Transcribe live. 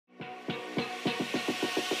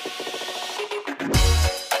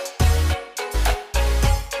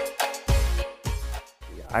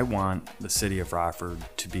I want the city of Rockford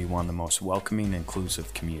to be one of the most welcoming,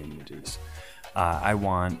 inclusive communities. I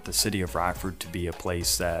want the city of Rockford to be a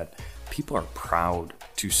place that people are proud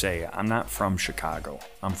to say, I'm not from Chicago,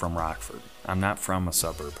 I'm from Rockford. I'm not from a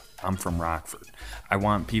suburb, I'm from Rockford. I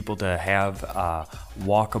want people to have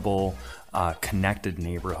walkable, connected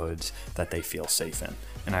neighborhoods that they feel safe in.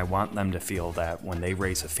 And I want them to feel that when they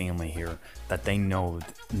raise a family here, that they know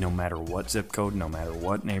no matter what zip code, no matter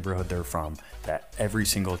what neighborhood they're from, that every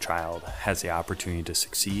single child has the opportunity to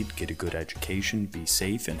succeed, get a good education, be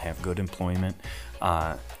safe, and have good employment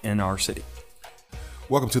in our city.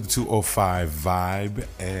 Welcome to the 205 Vibe.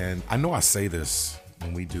 And I know I say this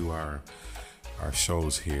when we do our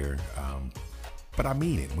shows here, but I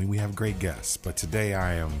mean it when we have great guests. But today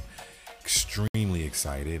I am extremely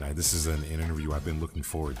excited. This is an interview I've been looking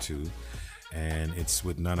forward to, and it's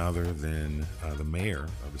with none other than the mayor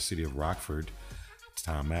of the city of Rockford,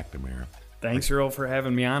 Tom McNamara. Thanks, Earl, for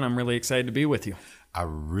having me on. I'm really excited to be with you. I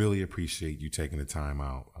really appreciate you taking the time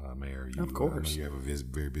out, Mayor. Of course. I know you have a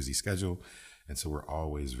very busy schedule, and so we're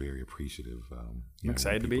always very appreciative. I'm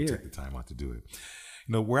excited to be here. Take the time out to do it.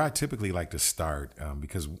 You know, where I typically like to start,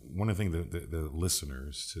 because one of the things the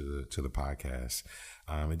listeners to the podcast,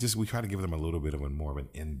 we try to give them a little bit of more of an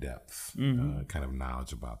in-depth kind of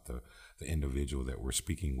knowledge about the individual that we're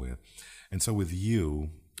speaking with. And so with you,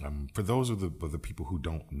 for those of the people who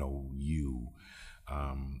don't know you,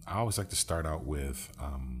 I always like to start out with,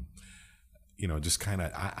 just kind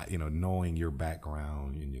of, knowing your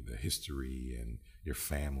background and the history and your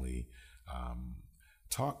family.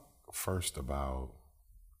 Talk first about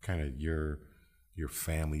kind of your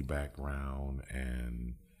family background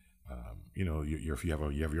and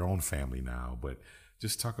you have your own family now, but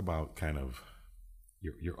just talk about kind of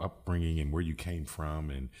your upbringing and where you came from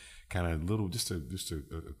and kind of just a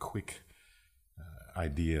quick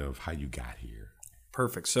idea of how you got here.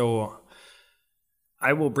 Perfect. So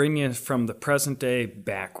I will bring you from the present day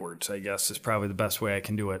backwards, I guess is probably the best way I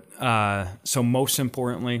can do it. So most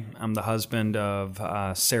importantly, I'm the husband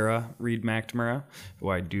of Sarah Reed McNamara, who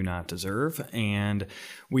I do not deserve. And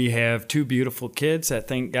we have two beautiful kids that,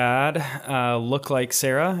 thank God, look like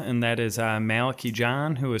Sarah. And that is Malachi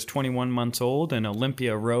John, who is 21 months old, and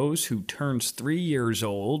Olympia Rose, who turns 3 years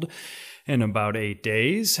old in about 8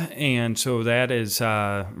 days. And so that is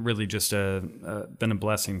really just been a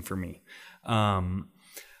blessing for me.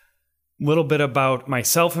 Little bit about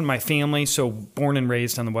myself and my family. So born and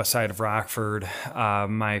raised on the west side of Rockford.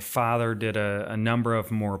 My father did a number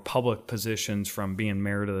of more public positions, from being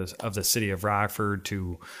mayor of the city of Rockford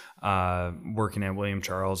to working at William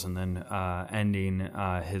Charles, and then ending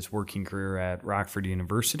his working career at Rockford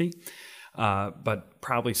University. But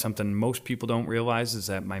probably something most people don't realize is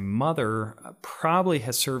that my mother probably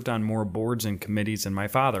has served on more boards and committees than my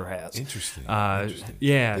father has. Interesting.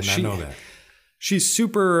 Yeah. Did not know that. She's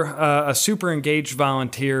a super engaged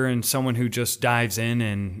volunteer and someone who just dives in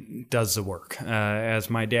and does the work. As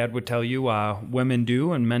my dad would tell you, women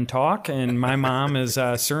do and men talk, and my mom is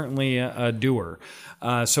certainly a doer.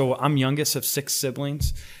 So I'm youngest of 6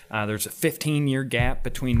 siblings. There's a 15-year gap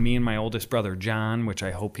between me and my oldest brother, John, which I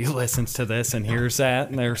hope he listens to this and hears that.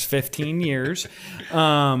 And there's 15 years.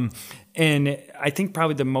 And I think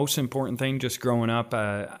probably the most important thing just growing up,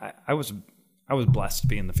 I was blessed to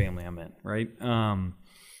be in the family I'm in, right?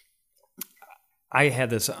 I had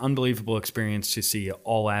this unbelievable experience to see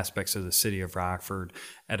all aspects of the city of Rockford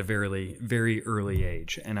at a very, very early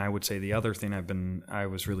age. And I would say the other thing I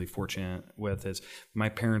was really fortunate with is my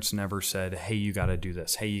parents never said, hey, you got to do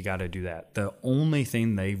this. Hey, you got to do that. The only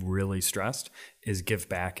thing they really stressed is give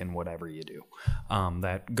back in whatever you do.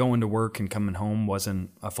 That going to work and coming home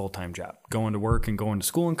wasn't a full-time job. Going to work and going to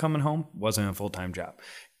school and coming home wasn't a full-time job.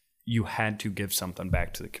 You had to give something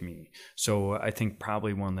back to the community. So I think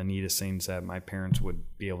probably one of the neatest things that my parents would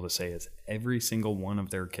be able to say is every single one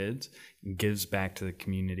of their kids gives back to the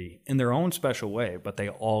community in their own special way, but they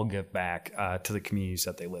all give back to the communities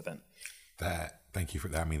that they live in. Thank you for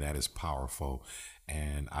that. I mean, that is powerful.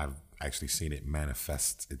 And I've actually seen it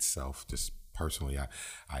manifest itself just personally.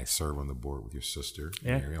 I serve on the board with your sister,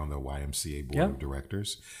 Mary, on the YMCA board of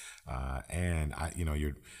directors. And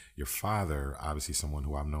your father, obviously someone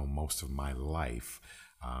who I've known most of my life,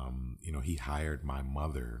 he hired my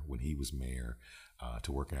mother when he was mayor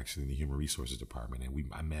to work actually in the human resources department.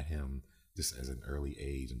 And I met him just as an early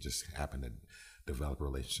age and just happened to develop a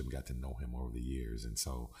relationship, got to know him over the years. And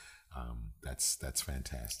so that's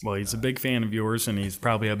fantastic. Well, he's a big fan of yours, and he's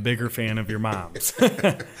probably a bigger fan of your mom's.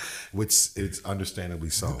 Which it's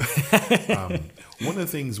understandably so. One of the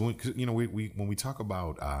things when we talk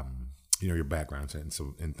about your background,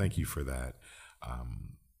 and thank you for that.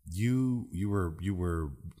 you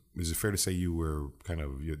were. Is it fair to say you were kind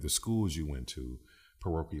of the schools you went to,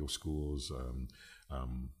 parochial schools,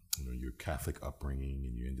 your Catholic upbringing,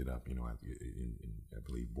 and you ended up, in I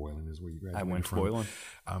believe Boylan is where you graduated. I went from. to Boylan.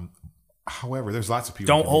 However, there's lots of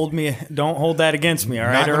people. Don't hold that against me. All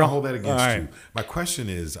right, not going to Earl? hold that against All you. right. My question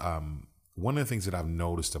is, one of the things that I've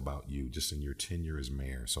noticed about you, just in your tenure as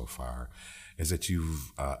mayor so far, is that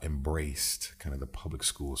you've embraced kind of the public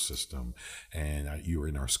school system, and you're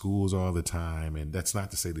in our schools all the time. And that's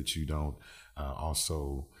not to say that you don't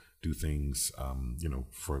also do things,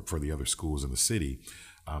 for the other schools in the city.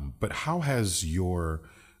 But how has your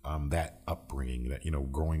that upbringing,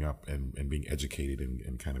 that growing up and being educated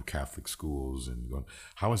in kind of Catholic schools, and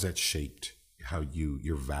how has that shaped how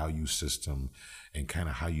your value system and kind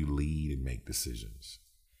of how you lead and make decisions?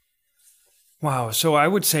 Wow. So I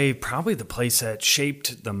would say probably the place that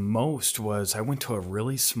shaped the most was I went to a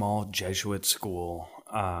really small Jesuit school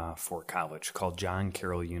for college called John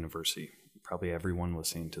Carroll University. Probably everyone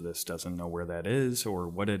listening to this doesn't know where that is or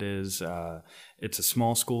what it is. It's a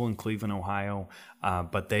small school in Cleveland, Ohio,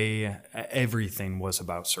 but everything was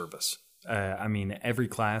about service. Every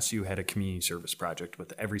class you had a community service project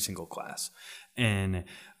with every single class. And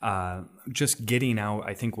just getting out,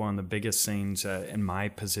 I think one of the biggest things in my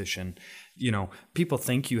position, people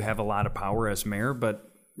think you have a lot of power as mayor,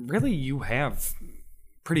 but really you have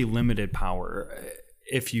pretty limited power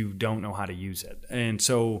if you don't know how to use it. And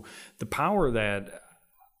so the power that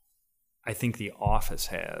I think the office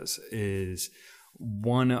has is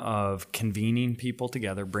one of convening people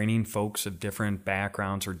together, bringing folks of different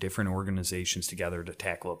backgrounds or different organizations together to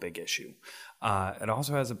tackle a big issue. It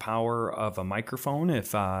also has the power of a microphone.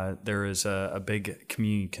 If there is a big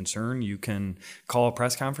community concern, you can call a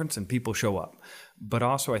press conference and people show up. But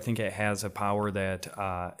also I think it has a power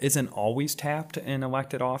that isn't always tapped in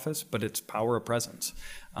elected office, but it's power of presence.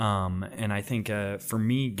 And I think for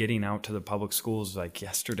me, getting out to the public schools, like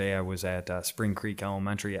yesterday I was at Spring Creek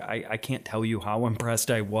Elementary, I can't tell you how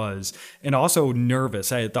impressed I was and also nervous.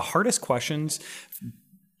 The hardest questions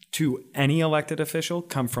to any elected official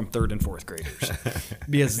come from 3rd and 4th graders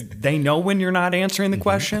because they know when you're not answering the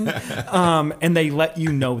question and they let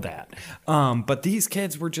you know that. But these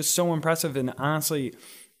kids were just so impressive. And honestly,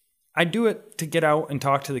 I do it to get out and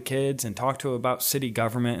talk to the kids and talk to them about city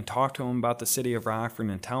government and talk to them about the city of Rockford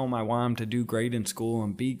and tell them I want them to do great in school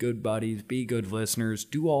and be good buddies, be good listeners,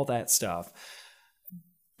 do all that stuff.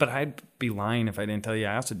 But I'd be lying if I didn't tell you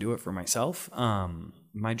I also do it for myself.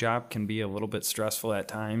 My job can be a little bit stressful at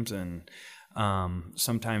times and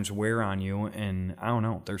sometimes wear on you. And I don't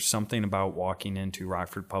know, there's something about walking into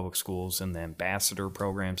Rockford Public Schools and the ambassador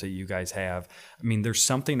programs that you guys have. There's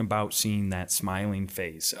something about seeing that smiling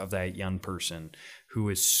face of that young person who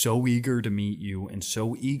is so eager to meet you and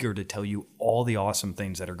so eager to tell you all the awesome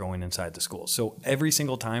things that are going inside the school. So every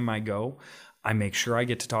single time I go, I make sure I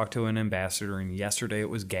get to talk to an ambassador, and yesterday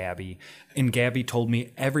it was Gabby. And Gabby told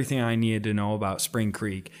me everything I needed to know about Spring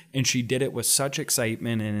Creek, and she did it with such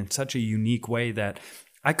excitement and in such a unique way that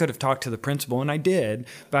I could have talked to the principal, and I did,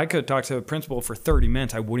 but I could have talked to the principal for 30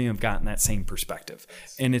 minutes. I wouldn't have gotten that same perspective.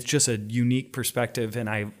 And it's just a unique perspective, and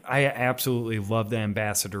I absolutely love the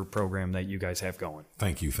ambassador program that you guys have going.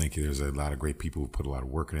 Thank you. There's a lot of great people who put a lot of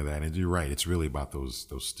work into that. And you're right. It's really about those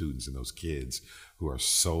students and those kids who are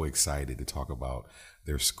so excited to talk about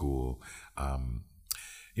their school.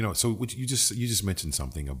 So you just mentioned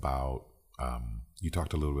something about, you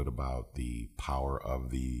talked a little bit about the power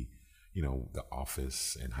of the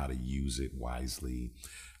office and how to use it wisely.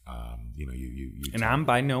 And I'm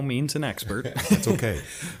by no means an expert. That's okay.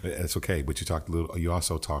 That's okay. But you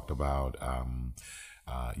also talked about,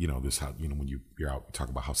 this, how, when you're out, you talk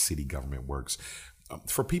about how city government works.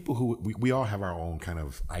 For people who, we all have our own kind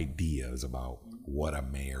of ideas about what a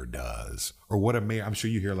mayor does or what a mayor, I'm sure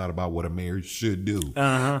you hear a lot about what a mayor should do.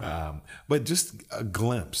 But just a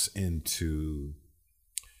glimpse into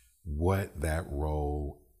what that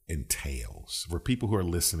role entails for people who are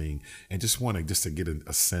listening and just to get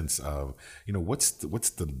a sense of, what's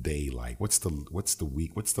the day like? What's the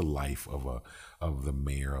week? What's the life of the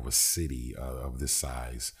mayor of a city of this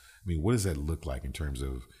size? What does that look like in terms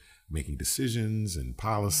of making decisions and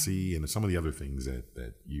policy and some of the other things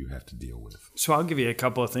that you have to deal with? So I'll give you a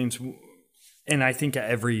couple of things. And I think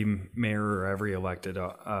every mayor or every elected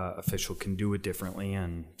official can do it differently.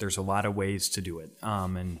 And there's a lot of ways to do it.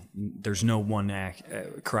 And there's no one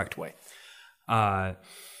correct way. I'll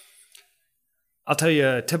tell you,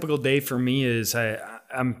 a typical day for me is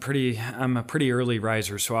I'm a pretty early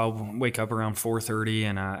riser. So I'll wake up around 4:30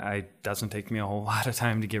 and it doesn't take me a whole lot of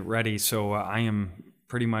time to get ready. So I am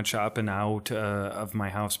pretty much up and out of my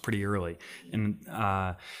house pretty early. And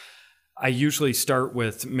I usually start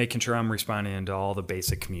with making sure I'm responding to all the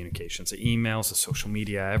basic communications, the emails, the social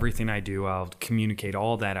media, everything I do. I'll communicate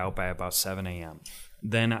all that out by about 7 a.m.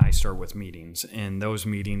 Then I start with meetings, and those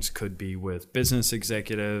meetings could be with business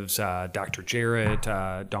executives, Dr. Jarrett,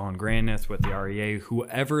 Dawn Granith with the REA,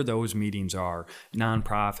 whoever those meetings are,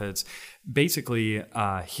 nonprofits, basically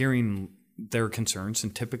hearing their concerns.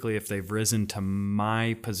 And typically, if they've risen to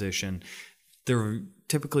my position, they're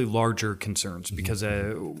typically larger concerns because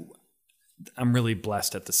I'm really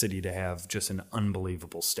blessed at the city to have just an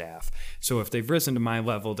unbelievable staff. So if they've risen to my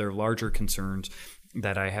level, they're larger concerns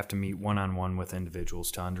that I have to meet one-on-one with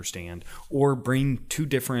individuals to understand, or bring two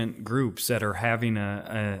different groups that are having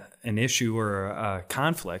an issue or a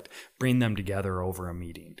conflict, bring them together over a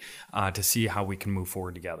meeting to see how we can move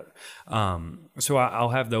forward together. So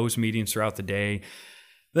I'll have those meetings throughout the day.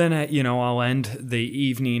 Then, I'll end the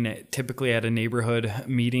evening typically at a neighborhood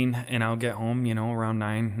meeting, and I'll get home, around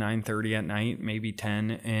 9:30 at night, maybe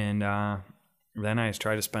 10. And then I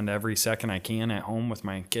try to spend every second I can at home with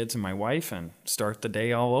my kids and my wife and start the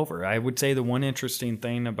day all over. I would say the one interesting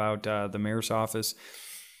thing about the mayor's office,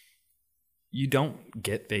 you don't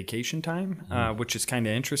get vacation time, which is kind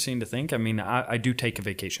of interesting to think. I mean, I do take a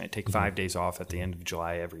vacation. I take 5 days off at the end of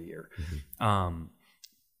July every year.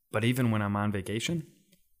 But even when I'm on vacation,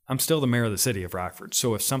 I'm still the mayor of the city of Rockford.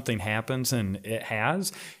 So if something happens, and it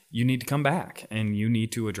has, you need to come back and you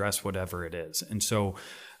need to address whatever it is. And so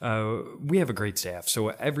we have a great staff. So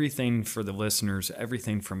everything for the listeners,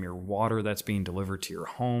 everything from your water that's being delivered to your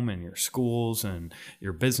home and your schools and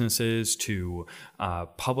your businesses, to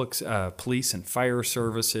public police and fire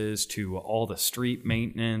services, to all the street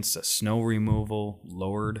maintenance, the snow removal,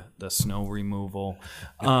 Lord, the snow removal,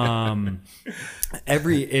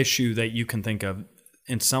 every issue that you can think of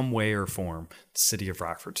in some way or form, the city of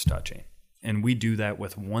Rockford's touching. And we do that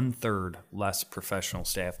with 1/3 less professional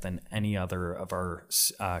staff than any other of our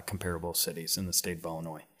comparable cities in the state of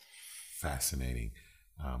Illinois. Fascinating.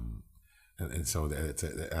 And so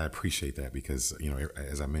I appreciate that because,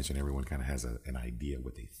 as I mentioned, everyone kind of has an idea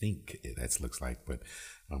what they think that looks like. But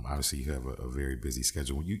obviously you have a very busy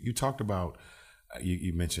schedule. You talked about,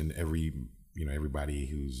 you mentioned everybody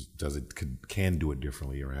who does it can do it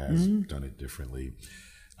differently or has done it differently.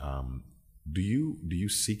 Do you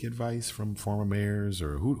seek advice from former mayors,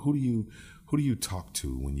 or who do you talk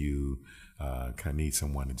to when you kind of need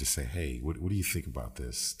someone to just say, hey, what do you think about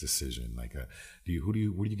this decision? Like, where do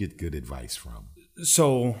you get good advice from?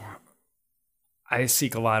 So I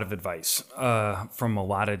seek a lot of advice from a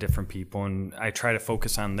lot of different people, and I try to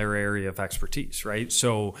focus on their area of expertise, right?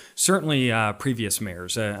 So certainly previous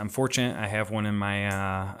mayors. I'm fortunate I have one in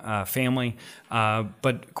my family,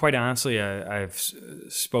 but quite honestly, I've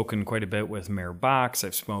spoken quite a bit with Mayor Box.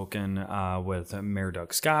 I've spoken with Mayor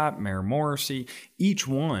Doug Scott, Mayor Morrissey. Each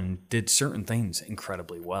one did certain things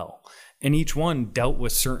incredibly well. And each one dealt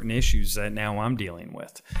with certain issues that now I'm dealing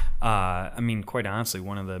with. Quite honestly,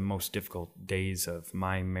 one of the most difficult days of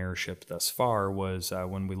my mayorship thus far was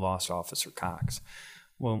when we lost Officer Cox.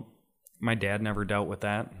 Well, my dad never dealt with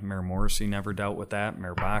that. Mayor Morrissey never dealt with that.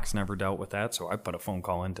 Mayor Box never dealt with that. So I put a phone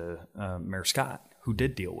call into Mayor Scott, who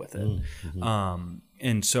did deal with it.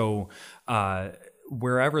 And so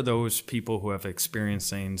wherever those people who have experienced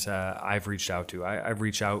things, I've reached out to. I've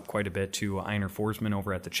reached out quite a bit to Einar Forsman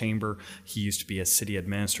over at the Chamber. He used to be a city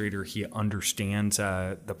administrator. He understands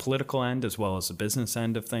the political end as well as the business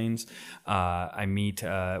end of things. I meet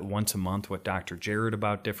once a month with Dr. Jarrett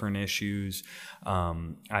about different issues.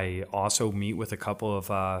 I also meet with a couple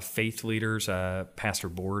of faith leaders. Pastor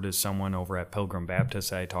Board is someone over at Pilgrim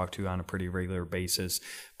Baptist I talk to on a pretty regular basis.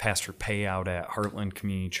 Pastor Pay out at Heartland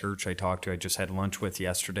Community Church I just had lunch with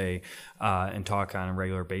yesterday and talk on a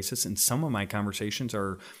regular basis. And some of my conversations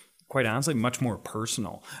are, quite honestly, much more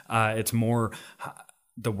personal. It's more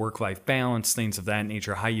the work-life balance, things of that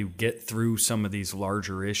nature, how you get through some of these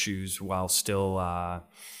larger issues while still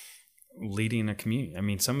leading a community. I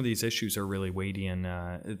mean, some of these issues are really weighty and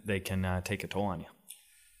they can take a toll on you.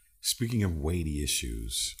 Speaking of weighty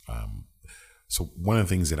issues, so one of the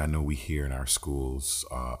things that I know we hear in our schools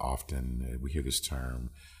often, we hear this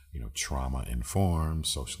term, trauma-informed,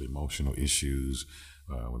 social-emotional issues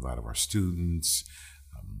with a lot of our students.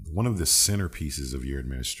 One of the centerpieces of your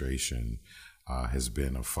administration has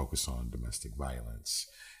been a focus on domestic violence,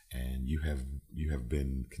 and you have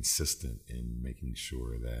been consistent in making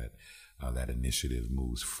sure that that initiative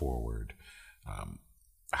moves forward.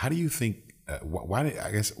 How do you think?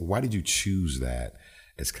 Why did you choose that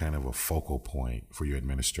as kind of a focal point for your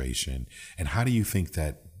administration, and how do you think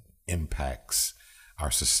that impacts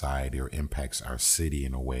our society or impacts our city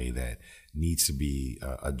in a way that needs to be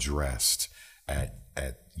addressed at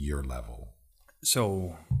your level?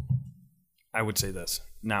 So I would say this: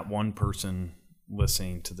 not one person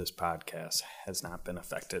listening to this podcast has not been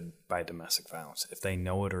affected by domestic violence, if they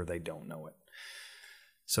know it or they don't know it.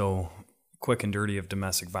 So, quick and dirty of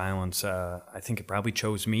domestic violence, I think it probably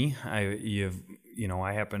chose me.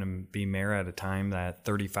 I happen to be mayor at a time that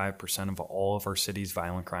 35% of all of our city's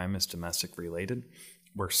violent crime is domestic related,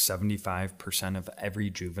 where 75% of every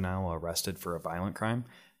juvenile arrested for a violent crime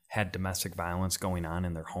had domestic violence going on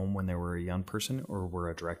in their home when they were a young person or were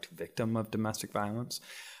a direct victim of domestic violence.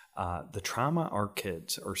 The trauma our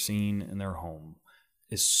kids are seeing in their home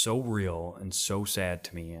is so real and so sad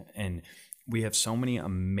to me. And we have so many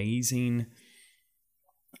amazing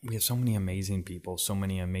people, so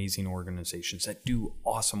many amazing organizations that do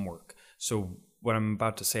awesome work. So what I'm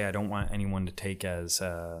about to say, I don't want anyone to take as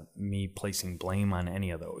me placing blame on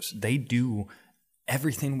any of those. They do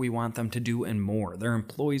everything we want them to do and more. Their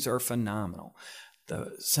employees are phenomenal.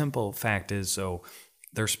 The simple fact is, so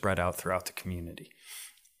they're spread out throughout the community.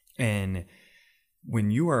 And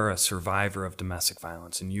when you are a survivor of domestic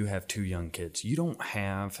violence and you have 2 young kids, you don't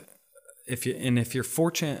have, if you're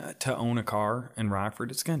fortunate to own a car in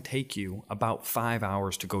Rockford, it's going to take you about 5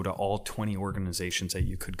 hours to go to all 20 organizations that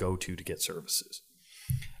you could go to get services.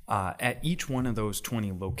 At each one of those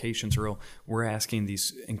 20 locations, Earl, we're asking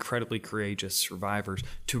these incredibly courageous survivors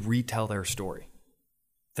to retell their story,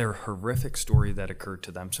 their horrific story that occurred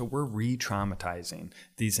to them. So we're re-traumatizing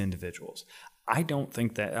these individuals. I don't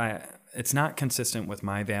think that it's not consistent with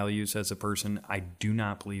my values as a person. I do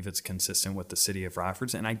not believe it's consistent with the city of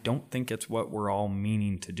Rockford, and I don't think it's what we're all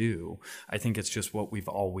meaning to do. I think it's just what we've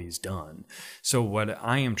always done. So what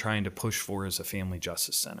I am trying to push for is a family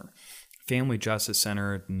justice center. Family Justice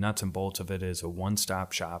Center, nuts and bolts of it, is a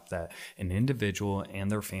one-stop shop that an individual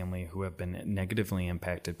and their family who have been negatively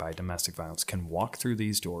impacted by domestic violence can walk through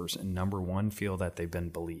these doors and, number one, feel that they've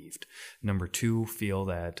been believed. Number two, feel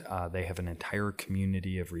that they have an entire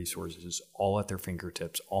community of resources all at their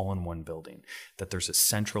fingertips, all in one building, that there's a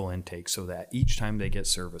central intake so that each time they get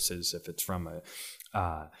services, if it's from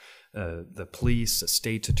the police, the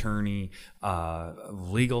state's attorney,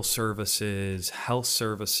 legal services, health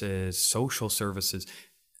services, social services,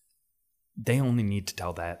 they only need to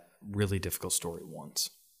tell that really difficult story once.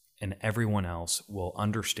 And everyone else will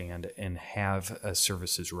understand and have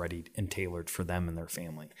services ready and tailored for them and their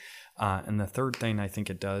family. And the third thing I think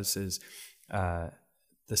it does is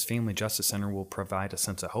this Family Justice Center will provide a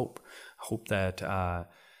sense of hope that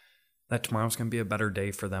tomorrow's going to be a better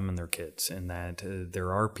day for them and their kids, and that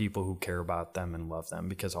there are people who care about them and love them,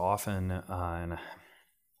 because often, and a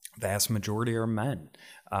vast majority are men,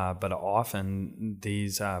 but often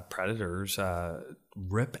these predators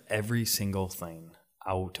rip every single thing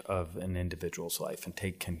out of an individual's life and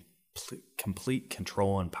take complete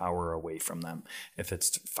control and power away from them. If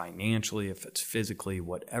it's financially, if it's physically,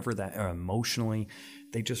 whatever that, or emotionally,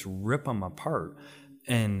 they just rip them apart.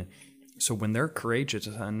 And so when they're courageous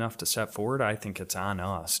enough to step forward, I think it's on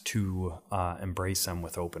us to embrace them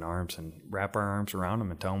with open arms and wrap our arms around them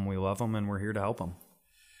and tell them we love them and we're here to help them.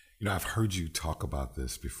 You know, I've heard you talk about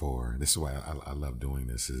this before. This is why I love doing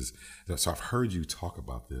this. So I've heard you talk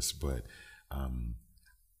about this, but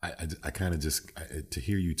I kind of just to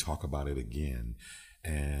hear you talk about it again,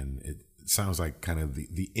 and it sounds like kind of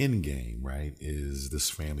the end game, right, is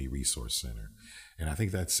this Family Resource Center. And I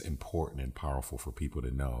think that's important and powerful for people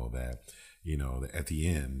to know that, you know, that at the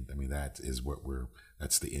end, I mean, that's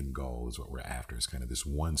the end goal, is what we're after. It's kind of this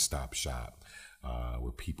one-stop shop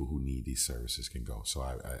where people who need these services can go. So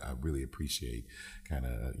I really appreciate kind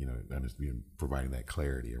of, you know, providing that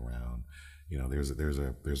clarity around, you know, there's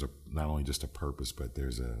a not only just a purpose, but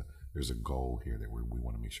there's a goal here that we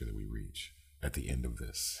want to make sure that we reach at the end of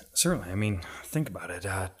this. Certainly. I mean, think about it.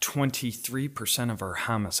 23% of our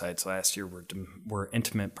homicides last year were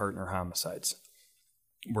intimate partner homicides.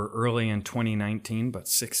 We're early in 2019, but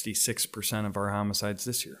 66% of our homicides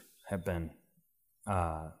this year have been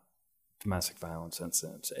domestic violence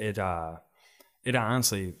incidents. It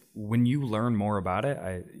honestly, when you learn more about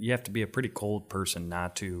it, you have to be a pretty cold person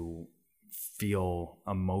not to feel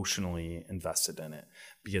emotionally invested in it,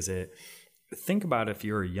 because think about if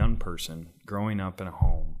you're a young person growing up in a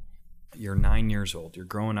home, you're 9 years old, you're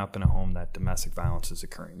growing up in a home that domestic violence is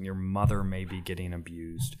occurring, your mother may be getting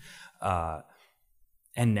abused,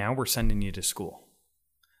 and now we're sending you to school.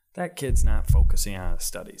 that kid's not focusing on his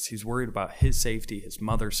studies. He's worried about his safety, his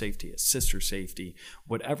mother's safety, his sister's safety,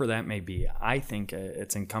 whatever that may be. I think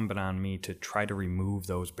it's incumbent on me to try to remove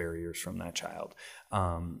those barriers from that child.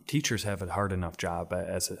 Teachers have a hard enough job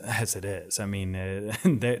as it is. I mean,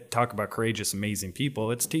 they talk about courageous, amazing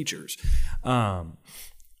people. It's teachers. I'm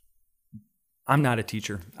not a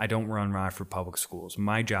teacher. I don't run Rockford Public Schools.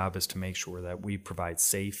 My job is to make sure that we provide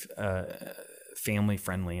safe,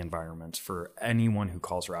 family-friendly environments for anyone who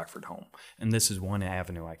calls Rockford home. And this is one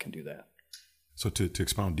avenue I can do that. So to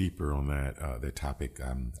expound deeper on that topic,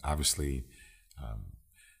 obviously, I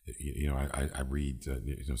read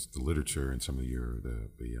the literature and some of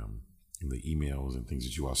the emails and things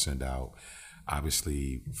that you all send out.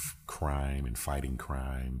 Obviously, crime and fighting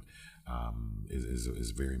crime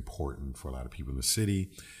is very important for a lot of people in the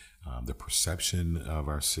city. The perception of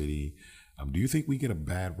our city. Do you think we get a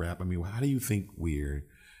bad rap? I mean, how do you think we're,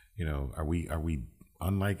 are we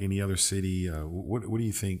unlike any other city? What do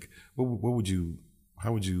you think? How would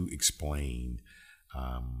you explain,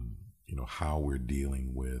 how we're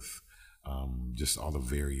dealing with just all the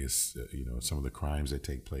various, some of the crimes that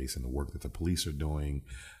take place and the work that the police are doing?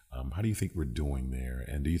 How do you think we're doing there?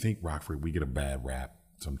 And do you think Rockford, we get a bad rap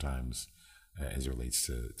sometimes as it relates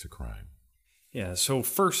to crime? Yeah. So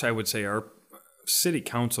first, I would say our city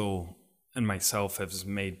council and myself have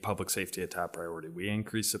made public safety a top priority. We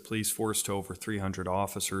increased the police force to over 300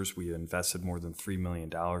 officers. We invested more than $3 million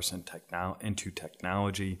into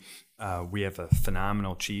technology. We have a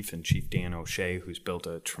phenomenal chief in Chief Dan O'Shea, who's built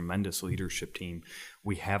a tremendous leadership team.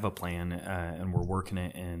 We have a plan, and we're working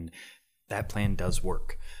it, and that plan does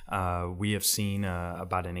work. We have seen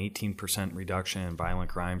about an 18% reduction in violent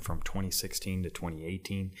crime from 2016 to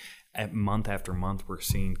 2018. Month after month, we're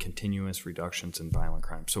seeing continuous reductions in violent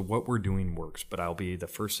crime. So what we're doing works, but I'll be the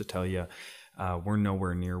first to tell you, we're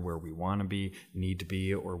nowhere near where we want to be, need to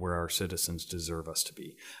be, or where our citizens deserve us to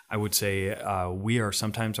be. I would say we are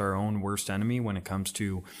sometimes our own worst enemy when it comes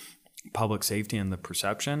to public safety and the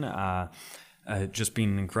perception. Just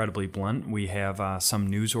being incredibly blunt, we have some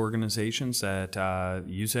news organizations that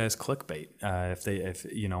use it as clickbait.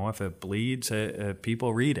 If it bleeds,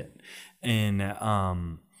 people read it,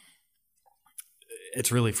 and it's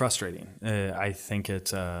really frustrating. I think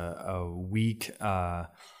it's a weak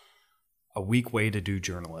way to do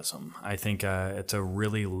journalism. I think it's a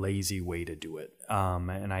really lazy way to do it.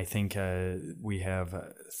 And I think we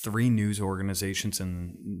have 3 news organizations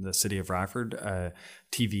in the city of Rockford,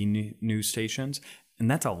 TV news stations, and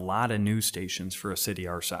that's a lot of news stations for a city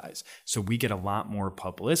our size. So we get a lot more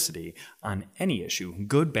publicity on any issue,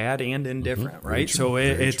 good, bad, and indifferent, right? So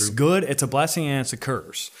it's good, it's a blessing, and it's a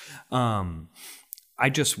curse. I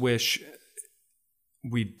just wish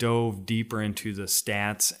we dove deeper into the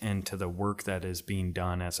stats and to the work that is being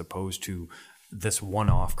done as opposed to this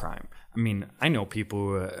one-off crime. I mean, I know people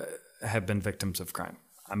who have been victims of crime.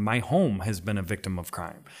 My home has been a victim of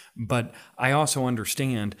crime. But I also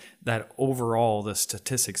understand that overall the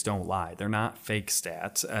statistics don't lie. They're not fake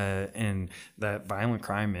stats, and that violent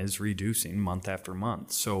crime is reducing month after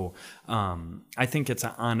month. So I think it's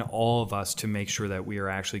on all of us to make sure that we are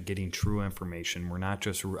actually getting true information. We're not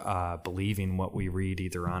just believing what we read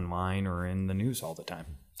either online or in the news all the time.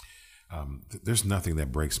 There's nothing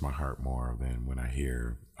that breaks my heart more than when I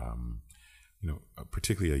hear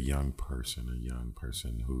particularly a young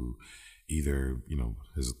person who either,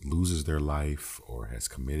 loses their life or has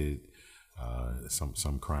committed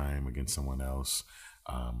some crime against someone else.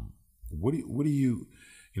 What do you,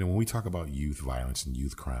 when we talk about youth violence and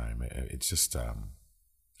youth crime, it just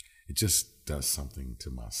does something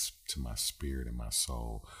to my spirit and my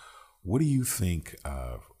soul. What do you think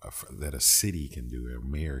that a city can do, a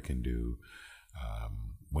mayor can do,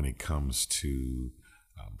 when it comes to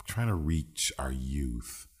trying to reach our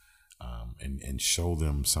youth and show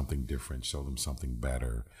them something different, show them something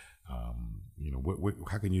better?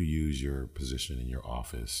 How can you use your position in your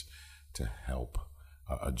office to help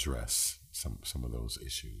address some of those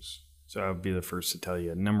issues? So I would be the first to tell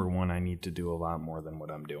you, number one, I need to do a lot more than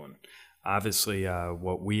what I'm doing. Obviously,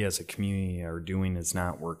 what we as a community are doing is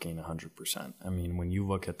not working 100%. I mean, when you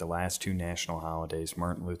look at the last 2 national holidays,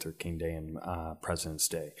 Martin Luther King Day and President's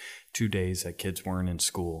Day, 2 days that kids weren't in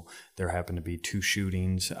school, there happened to be 2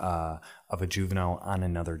 shootings of a juvenile on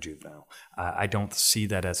another juvenile. I don't see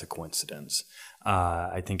that as a coincidence.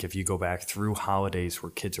 I think if you go back through holidays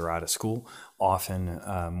where kids are out of school, often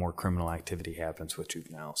more criminal activity happens with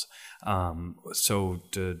juveniles. So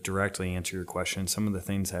to directly answer your question, some of the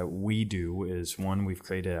things that we do is, one, we've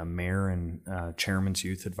created a mayor and chairman's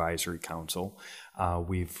youth advisory council.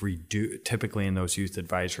 Typically in those youth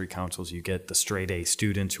advisory councils, you get the straight A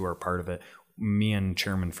students who are part of it. me and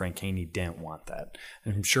Chairman Frank Haney didn't want that.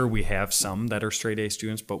 And I'm sure we have some that are straight A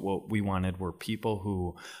students, but what we wanted were people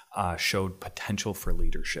who showed potential for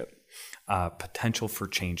leadership, potential for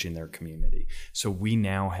changing their community. So we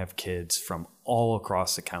now have kids from all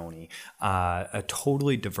across the county, a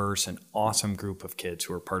totally diverse and awesome group of kids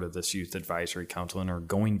who are part of this youth advisory council and are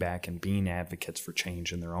going back and being advocates for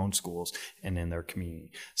change in their own schools and in their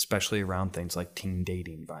community, especially around things like teen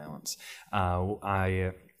dating violence.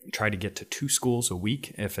 I try to get to 2 schools a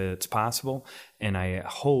week if it's possible. And I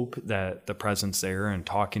hope that the presence there and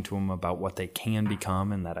talking to them about what they can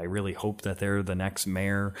become, and that I really hope that they're the next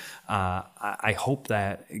mayor. I hope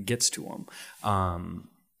that gets to them.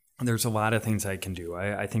 There's a lot of things I can do.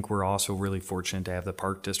 I think we're also really fortunate to have the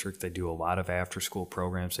Park District. They do a lot of after-school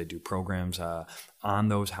programs. They do programs on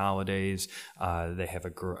those holidays. They have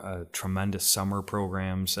a tremendous summer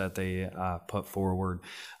programs that they put forward.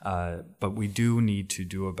 But we do need to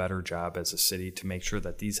do a better job as a city to make sure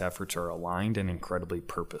that these efforts are aligned and incredibly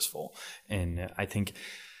purposeful. And I think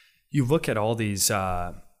you look at all these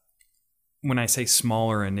when I say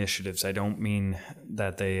smaller initiatives, I don't mean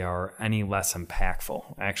that they are any less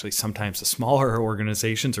impactful. Actually, sometimes the smaller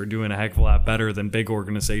organizations are doing a heck of a lot better than big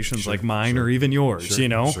organizations like mine or even yours, you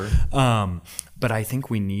know? But I think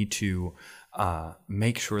we need to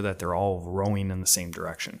make sure that they're all rowing in the same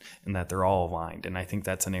direction and that they're all aligned. And I think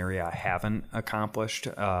that's an area I haven't accomplished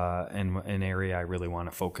and an area I really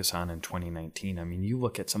want to focus on in 2019. I mean, you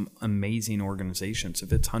look at some amazing organizations.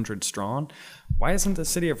 If it's 100 strong, why isn't the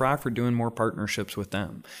city of Rockford doing more partnerships with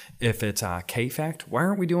them? If it's KFACT, why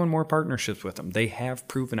aren't we doing more partnerships with them? They have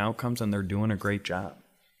proven outcomes and they're doing a great job.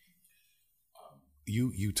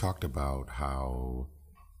 You talked about how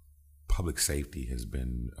public safety has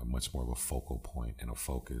been much more of a focal point and a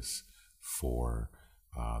focus for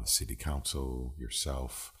the city council,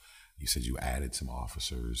 yourself. You said you added some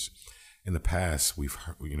officers. In the past, we've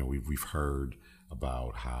heard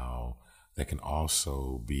about how that can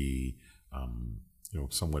also be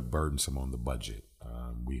somewhat burdensome on the budget.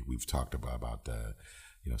 We've talked about the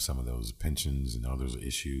some of those pensions and others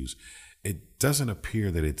issues. It doesn't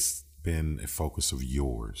appear that it's been a focus of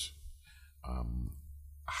yours. I'm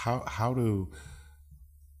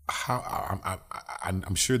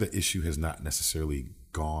sure the issue has not necessarily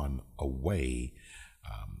gone away,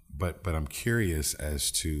 but I'm curious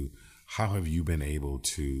as to how have you been able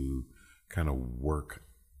to kind of work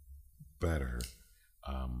better,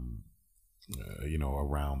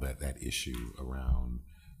 around that issue, around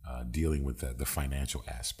dealing with the financial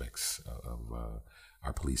aspects of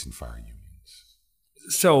our police and fire unions.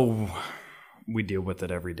 So we deal with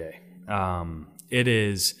it every day. It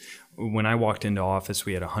is, when I walked into office,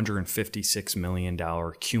 we had $156 million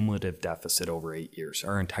cumulative deficit over 8 years.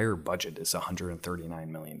 Our entire budget is $139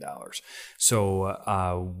 million. So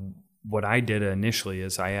what I did initially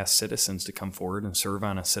is I asked citizens to come forward and serve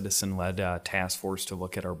on a citizen-led task force to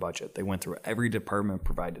look at our budget. They went through every department,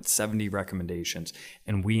 provided 70 recommendations,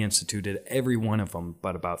 and we instituted every one of them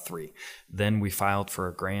but about 3. Then we filed for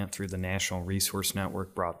a grant through the National Resource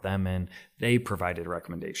Network, brought them in. They provided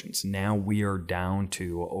recommendations. Now we are down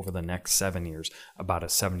to, over the next 7 years, about a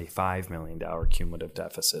 $75 million cumulative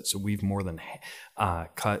deficit. So we've more than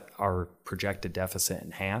cut our projected deficit in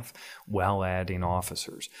half while adding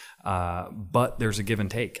officers. But there's a give and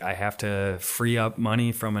take. I have to free up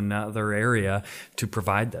money from another area to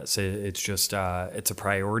provide this. It's just, it's a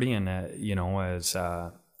priority. And, as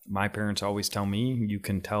my parents always tell me, you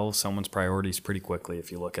can tell someone's priorities pretty quickly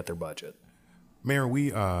if you look at their budget. Mayor,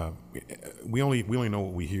 we only know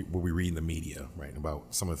what we read in the media, right,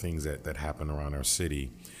 about some of the things that happen around our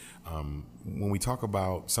city. When we talk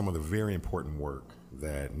about some of the very important work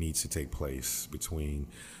that needs to take place between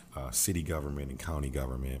city government and county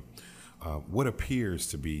government, what appears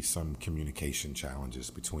to be some communication challenges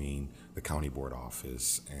between the county board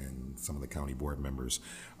office and some of the county board members,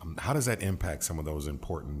 how does that impact some of those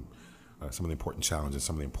important challenges,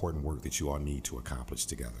 some of the important work that you all need to accomplish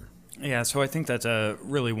together? Yeah, so I think that's a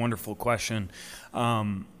really wonderful question.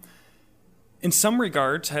 In some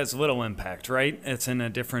regards, has little impact, right? It's in a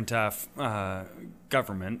different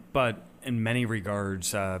government, but in many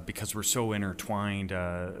regards, because we're so intertwined,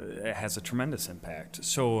 it has a tremendous impact.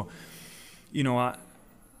 So,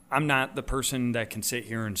 I'm not the person that can sit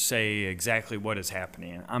here and say exactly what is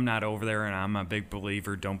happening. I'm not over there, and I'm a big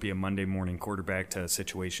believer, don't be a Monday morning quarterback to a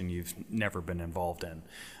situation you've never been involved in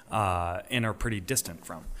and are pretty distant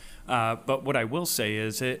from. But what I will say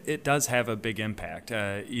is it does have a big impact.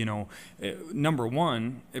 Number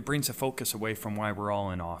one, it brings the focus away from why we're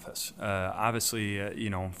all in office. Obviously,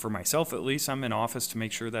 for myself at least, I'm in office to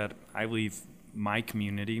make sure that I leave my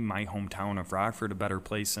community, my hometown of Rockford, a better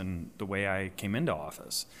place than the way I came into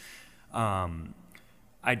office.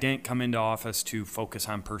 I didn't come into office to focus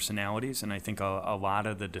on personalities, and I think a lot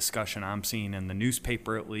of the discussion I'm seeing in the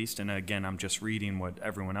newspaper, at least, and again, I'm just reading what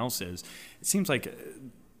everyone else is, it seems like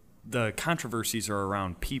the controversies are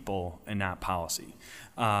around people and not policy.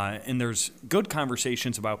 And there's good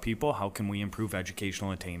conversations about people. How can we improve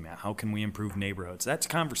educational attainment? How can we improve neighborhoods? That's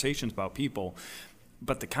conversations about people,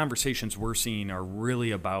 but the conversations we're seeing are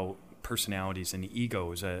really about personalities and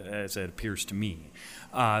egos, as it appears to me.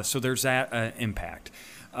 So there's that impact.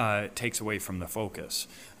 It takes away from the focus.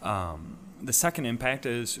 The second impact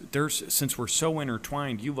is since we're so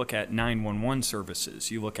intertwined, you look at 911 services,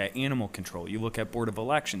 you look at animal control, you look at Board of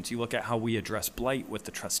Elections, you look at how we address blight with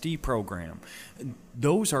the trustee program.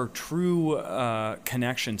 Those are true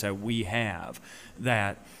connections that we have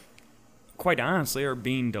that, quite honestly, are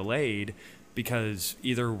being delayed because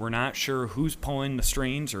either we're not sure who's pulling the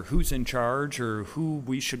strings or who's in charge or who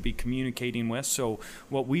we should be communicating with. So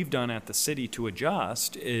what we've done at the city to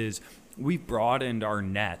adjust is we've broadened our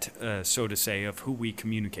net, so to say, of who we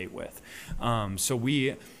communicate with. So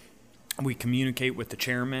we communicate with the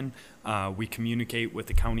chairman, we communicate with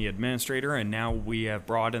the county administrator, and now we have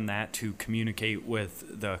broadened that to communicate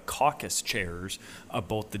with the caucus chairs of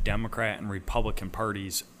both the Democrat and Republican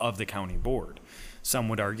parties of the county board. Some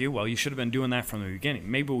would argue, well, you should have been doing that from the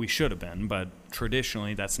beginning. Maybe we should have been, but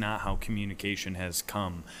traditionally that's not how communication has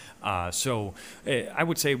come. So I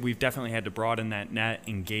would say we've definitely had to broaden that net,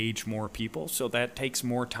 engage more people. So that takes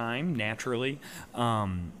more time, naturally.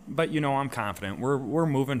 But, I'm confident. We're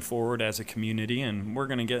moving forward as a community, and we're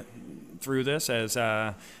going to get through this as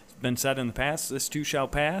been said in the past, this too shall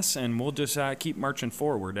pass, and we'll just keep marching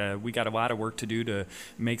forward. We got a lot of work to do to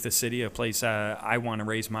make the city a place I want to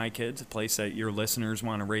raise my kids, a place that your listeners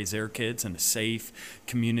want to raise their kids, and a safe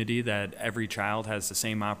community that every child has the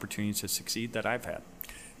same opportunities to succeed that I've had.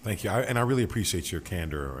 Thank you, and I really appreciate your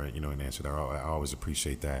candor, in answer that. I always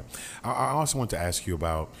appreciate that. I also want to ask you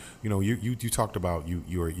about, you talked about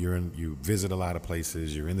you visit a lot of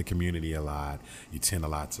places, you're in the community a lot, you attend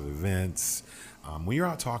lots of events. When you're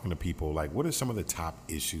out talking to people, like, what are some of the top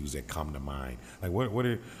issues that come to mind? Like, what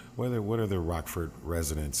are the Rockford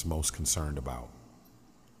residents most concerned about?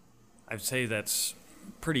 I'd say that's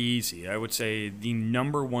pretty easy. I would say the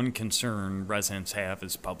number one concern residents have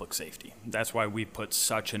is public safety. That's why we put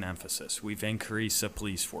such an emphasis. We've increased the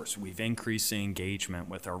police force. We've increased the engagement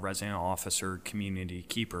with our resident officer community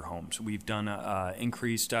keeper homes. We've done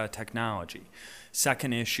increased technology.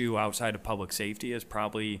 Second issue outside of public safety is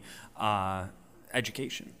probably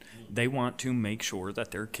education. They want to make sure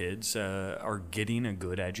that their kids are getting a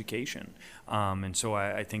good education. And so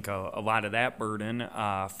I think a lot of that burden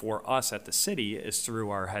for us at the city is through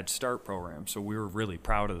our Head Start program. So we were really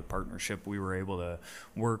proud of the partnership we were able to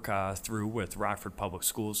work through with Rockford Public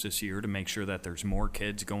Schools this year to make sure that there's more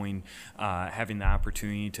kids going, having the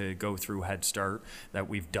opportunity to go through Head Start, that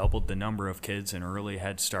we've doubled the number of kids in early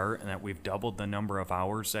Head Start, and that we've doubled the number of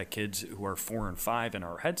hours that kids who are 4 and 5 in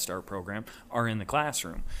our Head Start program are in the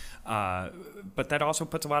classroom. But that also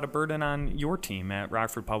puts a lot of burden on your team at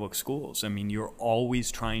Rockford Public Schools. I mean, you're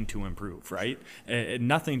always trying to improve, right?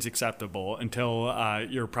 Nothing's acceptable until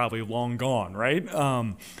you're probably long gone, right?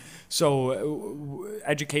 So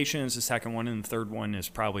education is the second one, and the third one is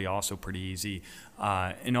probably also pretty easy.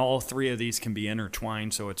 And all three of these can be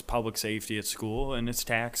intertwined, so it's public safety at school and it's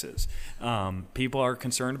taxes. People are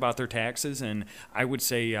concerned about their taxes, and I would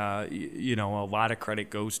say, a lot of credit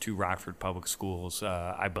goes to Rockford Public Schools.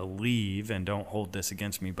 I believe, and don't hold this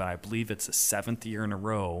against me, but I believe it's the 7th year in a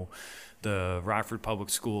row the Rockford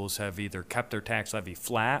Public Schools have either kept their tax levy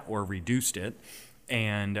flat or reduced it.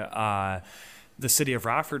 And the city of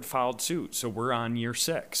Rockford followed suit, so we're on year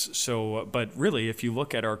 6. So, but really, if you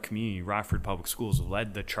look at our community, Rockford Public Schools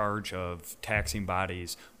led the charge of taxing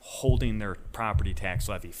bodies holding their property tax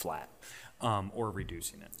levy flat or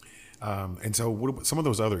reducing it. And so, what some of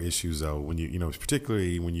those other issues, though, when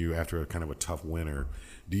particularly when you after a kind of a tough winter,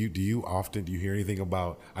 do you often hear anything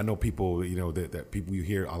about? I know people, that people, you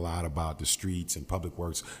hear a lot about the streets and public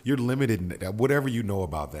works. You're limited in whatever you know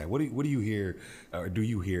about that. What do you hear, or do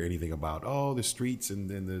you hear anything about? Oh, the streets and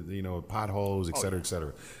then the potholes, et cetera, et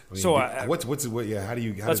cetera. I mean, so how do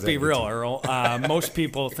you? Let's be real, Earl. Most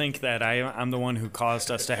people think that I'm the one who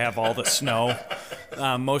caused us to have all the snow.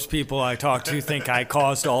 Most people I talk to think I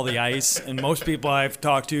caused all the ice, and most people I've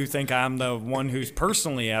talked to think I'm the one who's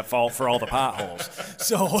personally at fault for all the potholes.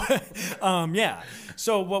 So, yeah.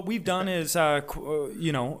 So what we've done is, think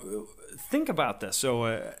about this.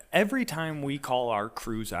 So every time we call our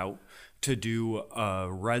crews out to do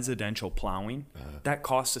residential plowing, that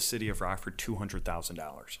costs the city of Rockford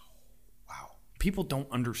 $200,000. Wow. People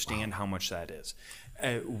don't understand how much that is.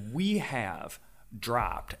 We have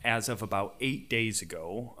dropped, as of about 8 days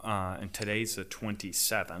ago, and today's the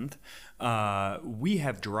 27th, we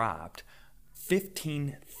have dropped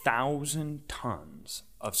 15,000 tons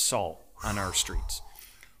of salt on our streets.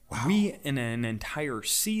 Wow. We, in an entire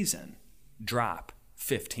season, drop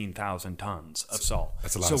 15,000 tons of salt.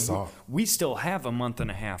 That's a lot of salt. We still have a month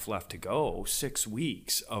and a half left to go, 6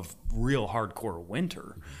 weeks of real hardcore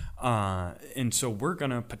winter. And so we're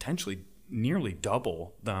going to potentially nearly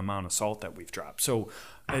double the amount of salt that we've dropped. So,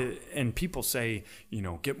 and people say,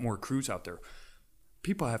 get more crews out there.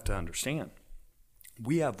 People have to understand,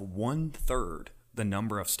 we have 1/3 the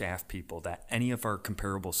number of staff people that any of our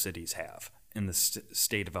comparable cities have in the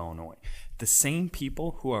state of Illinois. The same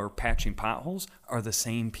people who are patching potholes are the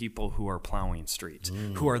same people who are plowing streets,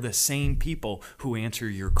 who are the same people who answer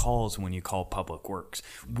your calls when you call Public Works.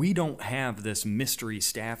 We don't have this mystery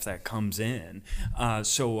staff that comes in.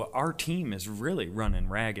 So our team is really running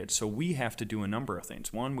ragged. So we have to do a number of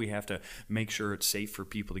things. One, we have to make sure it's safe for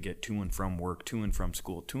people to get to and from work, to and from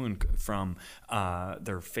school, to and from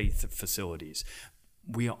their faith facilities.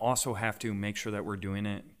 We also have to make sure that we're doing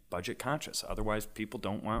it budget conscious. Otherwise, people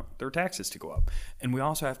don't want their taxes to go up. And we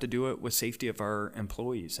also have to do it with safety of our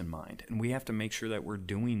employees in mind. And we have to make sure that we're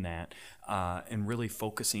doing that and really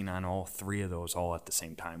focusing on all three of those all at the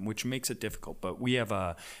same time, which makes it difficult. But we have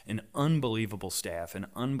an unbelievable staff, an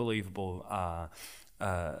unbelievable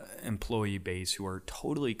employee base who are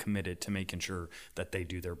totally committed to making sure that they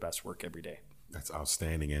do their best work every day. That's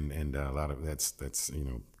outstanding. And a lot of that's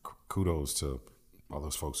kudos to all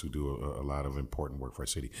those folks who do a lot of important work for our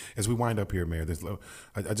city. As we wind up here, Mayor,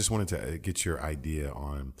 I just wanted to get your idea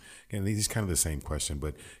on, and this is kind of the same question,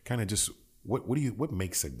 but kind of just what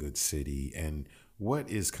makes a good city, and what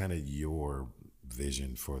is kind of your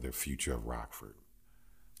vision for the future of Rockford?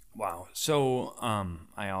 Wow. So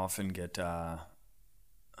I often get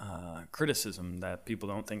criticism that people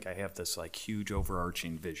don't think I have this like huge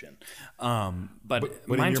overarching vision, but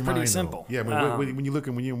mine's pretty simple. Yeah, but when you look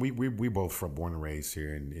at we both from born and raised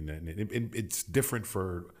here, and it's different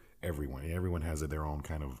for everyone. Everyone has their own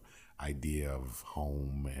kind of idea of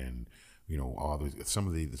home, and all some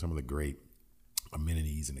of the great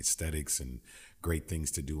amenities and aesthetics and great things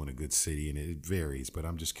to do in a good city, and it varies. But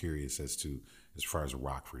I'm just curious as far as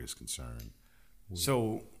Rockford is concerned.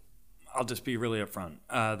 So I'll just be really upfront.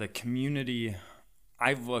 The community,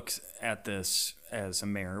 I've looked at this as a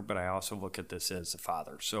mayor, but I also look at this as a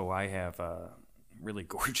father. So I have a really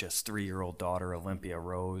gorgeous 3-year-old daughter, Olympia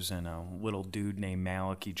Rose, and a little dude named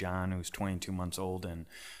Malachi John, who's 22 months old. And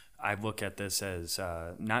I look at this as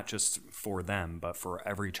not just for them, but for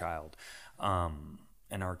every child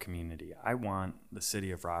in our community. I want the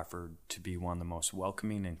city of Rockford to be one of the most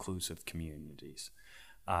welcoming, inclusive communities.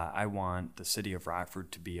 I want the city of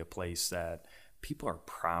Rockford to be a place that people are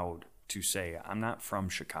proud to say, I'm not from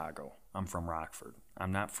Chicago, I'm from Rockford.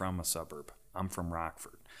 I'm not from a suburb, I'm from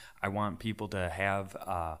Rockford. I want people to have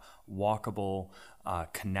walkable,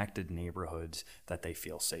 connected neighborhoods that they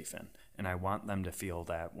feel safe in. And I want them to feel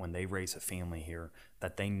that when they raise a family here,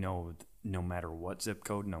 that they know no matter what zip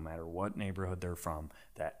code, no matter what neighborhood they're from,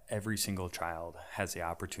 that every single child has the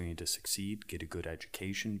opportunity to succeed, get a good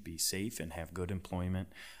education, be safe, and have good employment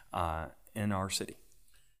in our city.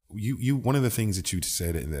 You one of the things that you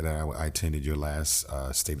said, and that I attended your last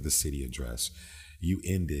State of the City address, you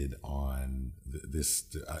ended on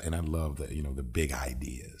this, and I love that, the big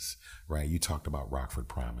ideas, right? You talked about Rockford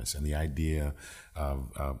Promise and the idea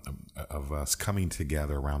of us coming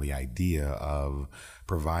together around the idea of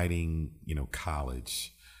providing,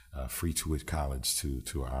 college, free tuition college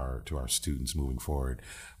to our students moving forward.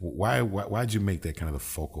 Why'd you make that kind of the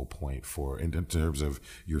focal point in terms of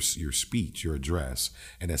your speech, your address,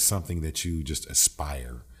 and as something that you just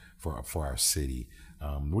aspire for our city?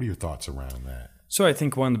 What are your thoughts around that? So I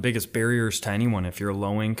think one of the biggest barriers to anyone, if you're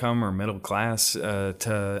low income or middle class,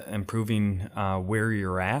 to improving where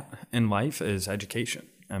you're at in life is education.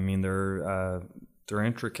 I mean, they're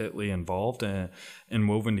intricately involved and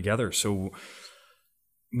woven together. So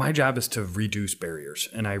my job is to reduce barriers,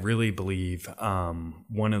 and I really believe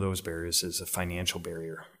one of those barriers is a financial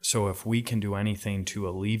barrier. So if we can do anything to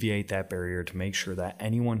alleviate that barrier, to make sure that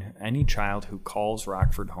any child who calls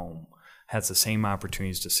Rockford home has the same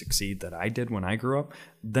opportunities to succeed that I did when I grew up,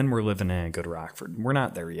 then we're living in a good Rockford. We're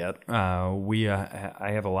not there yet.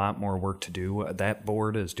 I have a lot more work to do. That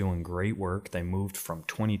board is doing great work. They moved from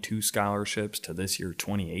 22 scholarships to this year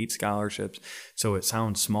 28 scholarships. So it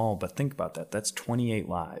sounds small, but think about that. That's 28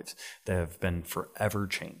 lives that have been forever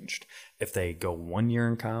changed. If they go 1 year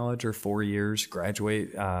in college or 4 years,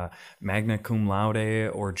 graduate magna cum laude,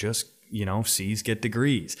 or just C's, get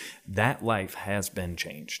degrees, that life has been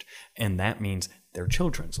changed. And that means their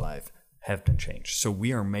children's life have been changed. So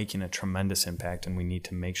we are making a tremendous impact, and we need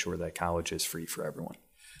to make sure that college is free for everyone.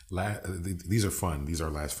 These are fun. These are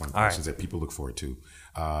last fun questions that people look forward to.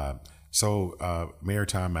 So Mayor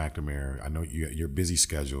Tom McNamara, I know your busy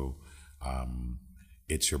schedule.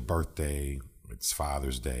 It's your birthday, it's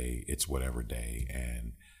Father's Day, it's whatever day,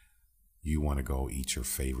 and you want to go eat your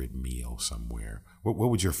favorite meal somewhere. What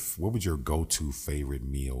would your go-to favorite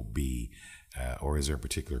meal be, or is there a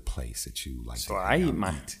particular place that you like? So I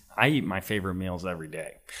eat my favorite meals every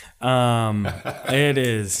day.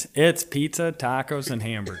 It's pizza, tacos, and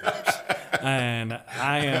hamburgers. And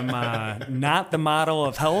I am not the model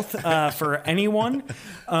of health for anyone,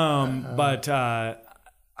 but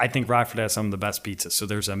I think Rockford has some of the best pizzas. So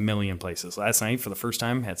there's a million places. Last night, for the first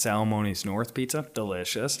time, had Salomone's North Pizza,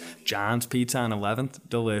 delicious. John's Pizza on 11th,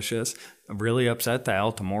 delicious. I'm really upset that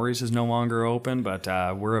El Tamori's is no longer open, but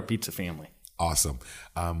we're a pizza family. Awesome.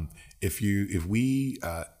 If we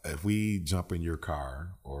jump in your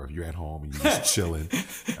car, or if you're at home and you're just chilling,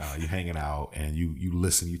 you're hanging out, and you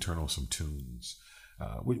listen, you turn on some tunes.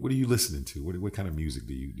 What are you listening to? What kind of music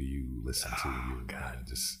do you listen to?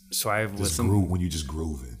 When you just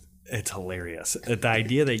grooving. It's hilarious. The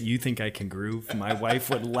idea that you think I can groove, my wife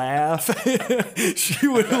would laugh. She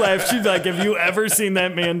would laugh. She'd be like, "Have you ever seen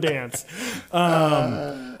that man dance?"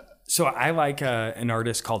 So I like an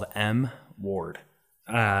artist called M. Ward.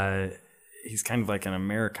 He's kind of like an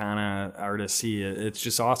Americana artist. It's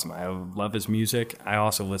just awesome. I love his music. I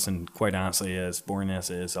also listen, quite honestly, as boring as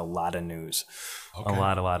it is, a lot of news. Okay. A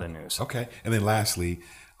lot of news. Okay. And then lastly,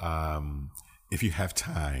 if you have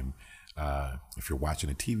time, if you're watching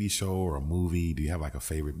a TV show or a movie, do you have like a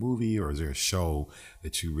favorite movie, or is there a show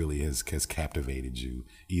that you really has captivated you,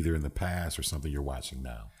 either in the past or something you're watching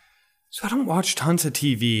now? So I don't watch tons of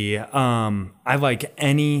TV. I like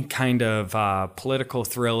any kind of political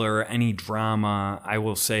thriller, any drama. I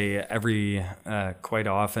will say quite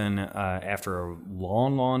often after a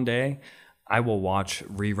long day, I will watch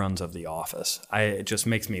reruns of The Office. It just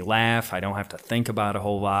makes me laugh. I don't have to think about a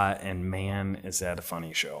whole lot. And man, is that a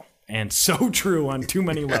funny show. And so true on too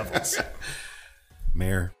many levels.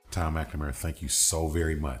 Mayor Tom McNamara, thank you so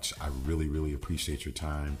very much. I really, really appreciate your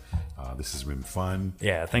time. This has been fun.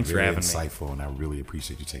 Yeah, thanks for having me. Very insightful, and I really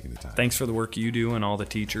appreciate you taking the time. Thanks for the work you do and all the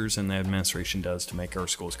teachers and the administration does to make our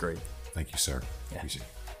schools great. Thank you, sir. Yeah. Appreciate it.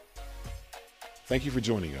 Thank you for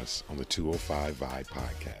joining us on the 205 Vibe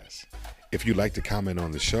Podcast. If you'd like to comment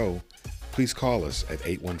on the show, please call us at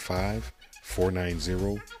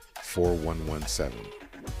 815-490-4117.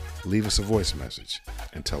 Leave us a voice message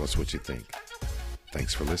and tell us what you think.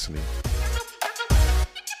 Thanks for listening.